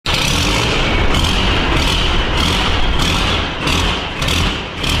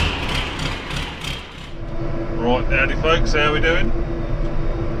Howdy folks, how are we doing?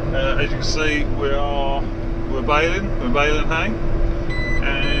 As you can see, we're baling hay,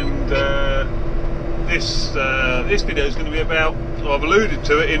 and this video is going to be about. I've alluded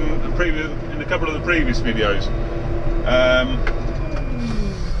to it in a couple of the previous videos.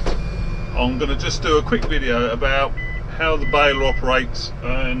 I'm going to just do a quick video about how the baler operates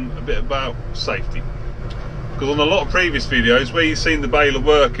and a bit about safety. Because on a lot of previous videos where you've seen the baler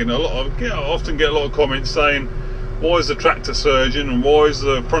working, I often get a lot of comments saying, why is the tractor surging and why is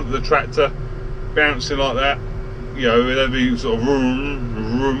the front of the tractor bouncing like that? You know, with every sort of vroom,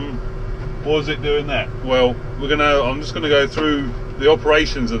 vroom. Why is it doing that? Well, I'm just gonna go through the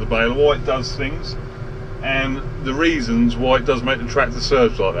operations of the baler, why it does things, and the reasons why it does make the tractor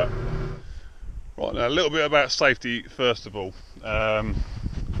surge like that. Right, now a little bit about safety first of all.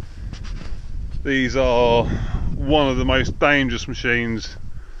 These are one of the most dangerous machines,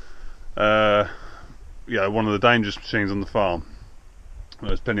 one of the dangerous machines on the farm.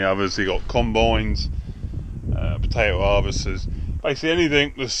 There's plenty of others. You've got combines, potato harvesters, basically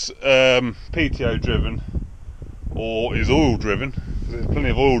anything that's PTO driven or is oil driven. There's plenty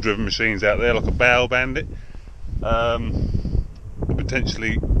of oil driven machines out there, like a Baler Bandit,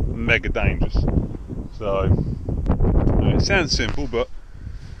 potentially mega dangerous. So it sounds simple, but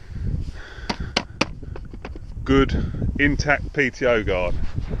good intact PTO guard.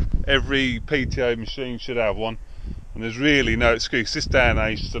 Every PTO machine should have one, and there's really no excuse this day and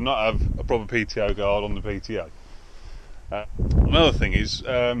age to not have a proper PTO guard on the PTO. Another thing is,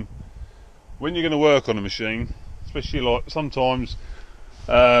 when you're going to work on a machine, especially like sometimes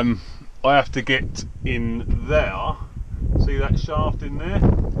I have to get in there. See that shaft in there?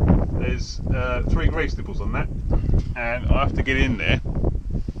 There's 3 grease nipples on that, and I have to get in there.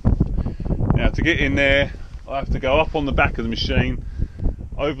 Now to get in there, I have to go up on the back of the machine,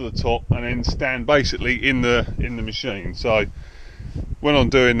 over the top, and then stand basically in the machine. So when I'm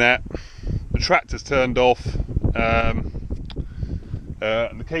doing that, the tractor's turned off, and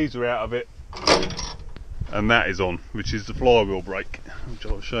the keys are out of it, and that is on, which is the flywheel brake, which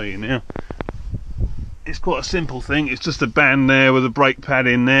I'll show you now. It's quite a simple thing. It's just a band there with a brake pad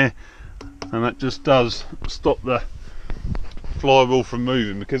in there, and that just does stop the flywheel from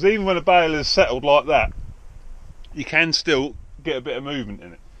moving, because even when a baler is settled like that, you can still get a bit of movement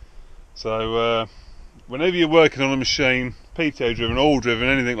in it. So whenever you're working on a machine, PTO driven, oil driven,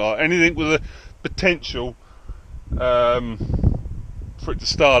 anything with a potential for it to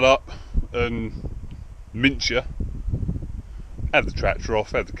start up and mince you, have the tractor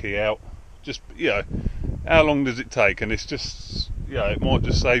off, have the key out. Just, how long does it take? And it's just, it might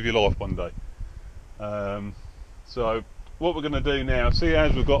just save your life one day. So what we're going to do now, see,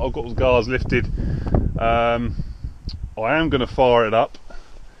 as I've got the guards lifted, I am going to fire it up,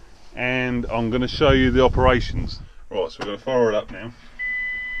 and I'm going to show you the operations. Right, so we're going to fire it up now.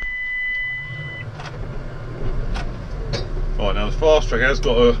 Right, now the fast track has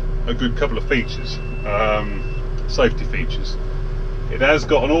got a good couple of features, safety features. It has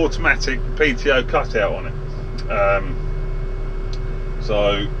got an automatic PTO cutout on it,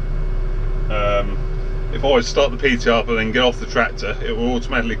 if I start the PTO up and then get off the tractor, it will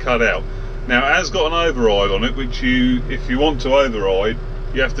automatically cut out. Now it has got an override on it, which if you want to override,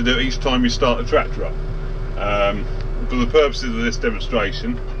 you have to do it each time you start the tractor up. For the purposes of this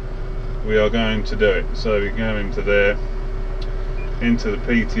demonstration, we are going to do it. So we go into there, into the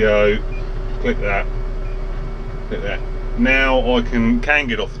PTO, click that. Now I can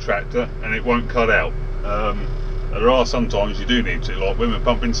get off the tractor and it won't cut out. There are sometimes you do need to, like when we're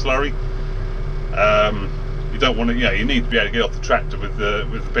pumping slurry. You don't want to, you need to be able to get off the tractor with the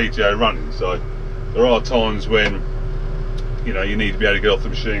PTO running. So there are times when you need to be able to get off the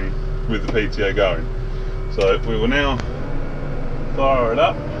machine with the PTO going. So we will now fire it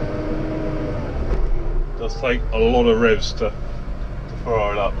up. It does take a lot of revs to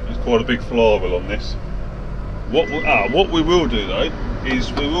fire it up. There's quite a big flywheel on this. What we will do though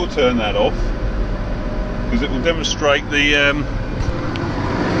is we will turn that off, because it will demonstrate the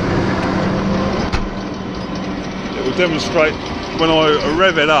when I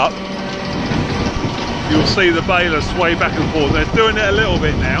rev it up, you'll see the baler sway back and forth. They're doing it a little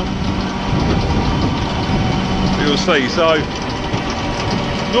bit now, you'll see. So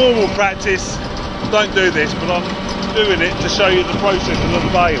normal practice, don't do this, but I'm doing it to show you the process of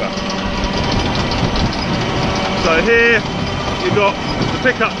the baler. So here you've got the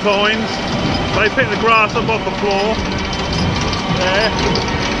pickup tines. They pick the grass up off the floor there.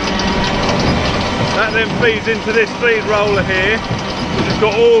 That then feeds into this feed roller here, which has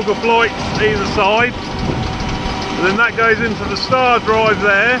got auger flights either side. And then that goes into the star drive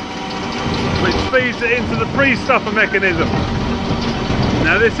there, which feeds it into the pre-stuffer mechanism.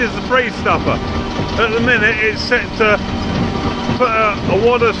 Now this is the pre-stuffer. At the minute it's set to put a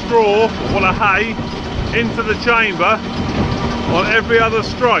wad of straw, a wad of hay, into the chamber on every other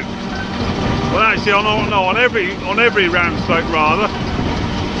stroke. Well, actually, on every ram stroke rather.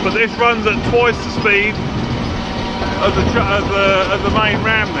 But this runs at twice the speed of the main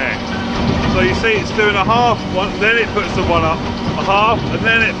ram there. So you see, it's doing a half one, then it puts the one up, a half, and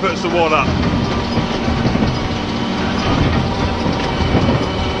then it puts the one up.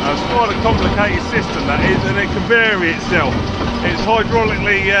 Now, it's quite a complicated system that is, and it can vary itself. It's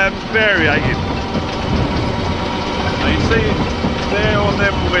hydraulically variated. Now you see there on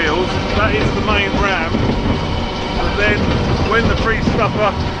them wheels, that is the main ram, and then when the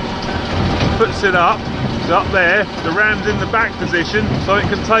pre-stuffer puts it up, it's up there, the ram's in the back position so it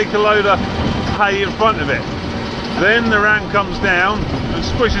can take a load of hay in front of it. Then the ram comes down and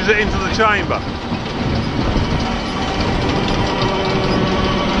squishes it into the chamber.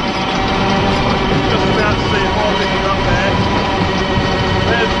 Just about to see my looking up there.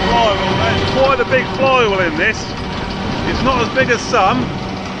 There's the flywheel. There's quite a big flywheel in this. It's not as big as some,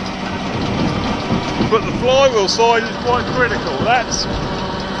 but the flywheel side is quite critical. That's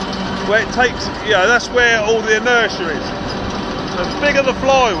where it takes, that's where all the inertia is. So the bigger the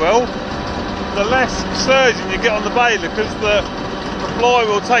flywheel, the less surging you get on the baler, because the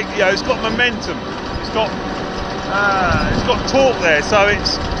flywheel it's got momentum. It's got torque there, so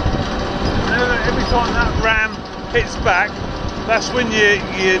it's every time that ram hits back, that's when you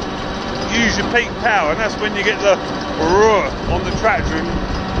use your peak power, and that's when you get the roar on the tractor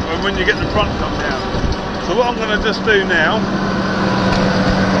and when you get the front come down. So what I'm going to just do now,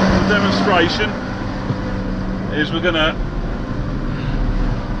 the demonstration, is we're going to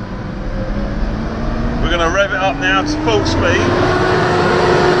rev it up now to full speed.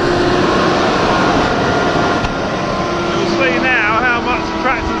 You'll see now how much the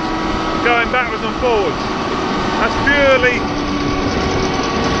tractor's going backwards and forwards. That's purely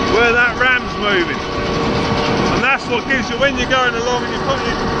where that ram's moving. And that's what gives you, when you're going along and you put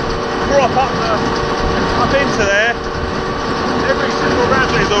your prop up into there, every single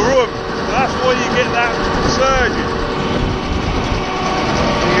ram is a room. So that's why you get that surging.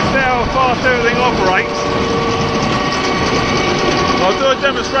 You can see how fast everything operates. I'll do a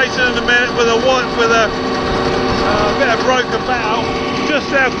demonstration in a minute with a bit of broken bow, just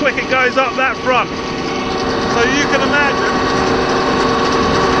how quick it goes up that front. So you can imagine,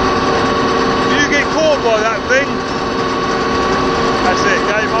 if you get caught by that thing, that's it,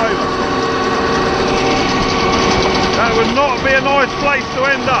 game over. That would not be a nice place to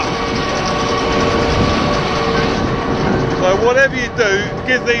end up. So whatever you do,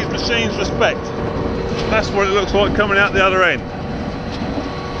 give these machines respect. That's what it looks like coming out the other end.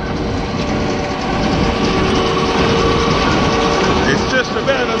 It's just a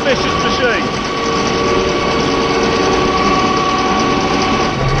bit of a vicious machine.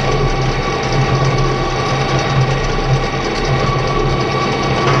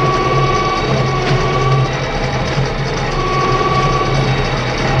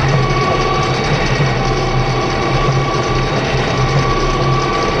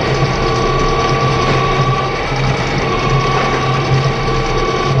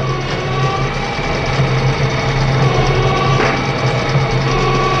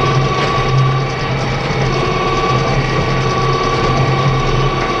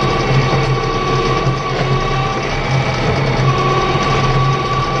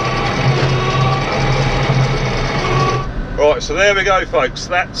 Right, so there we go, folks.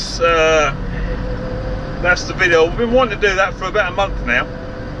 That's the video. We've been wanting to do that for about a month now.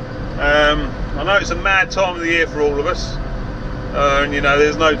 I know it's a mad time of the year for all of us, and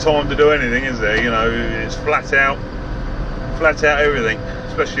there's no time to do anything, is there? It's flat out everything,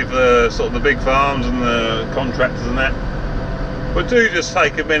 especially for the sort of the big farms and the contractors and that. But do just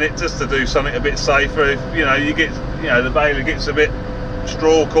take a minute just to do something a bit safer. If you get the baler gets a bit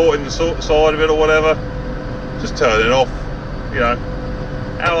straw caught in the side of it or whatever, just turn it off.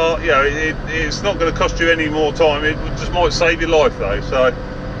 It's not going to cost you any more time. It just might save your life though. So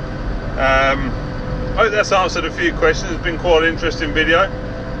I hope that's answered a few questions. It's been quite an interesting video,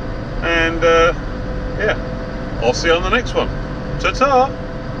 and yeah, I'll see you on the next one. Ta-ta.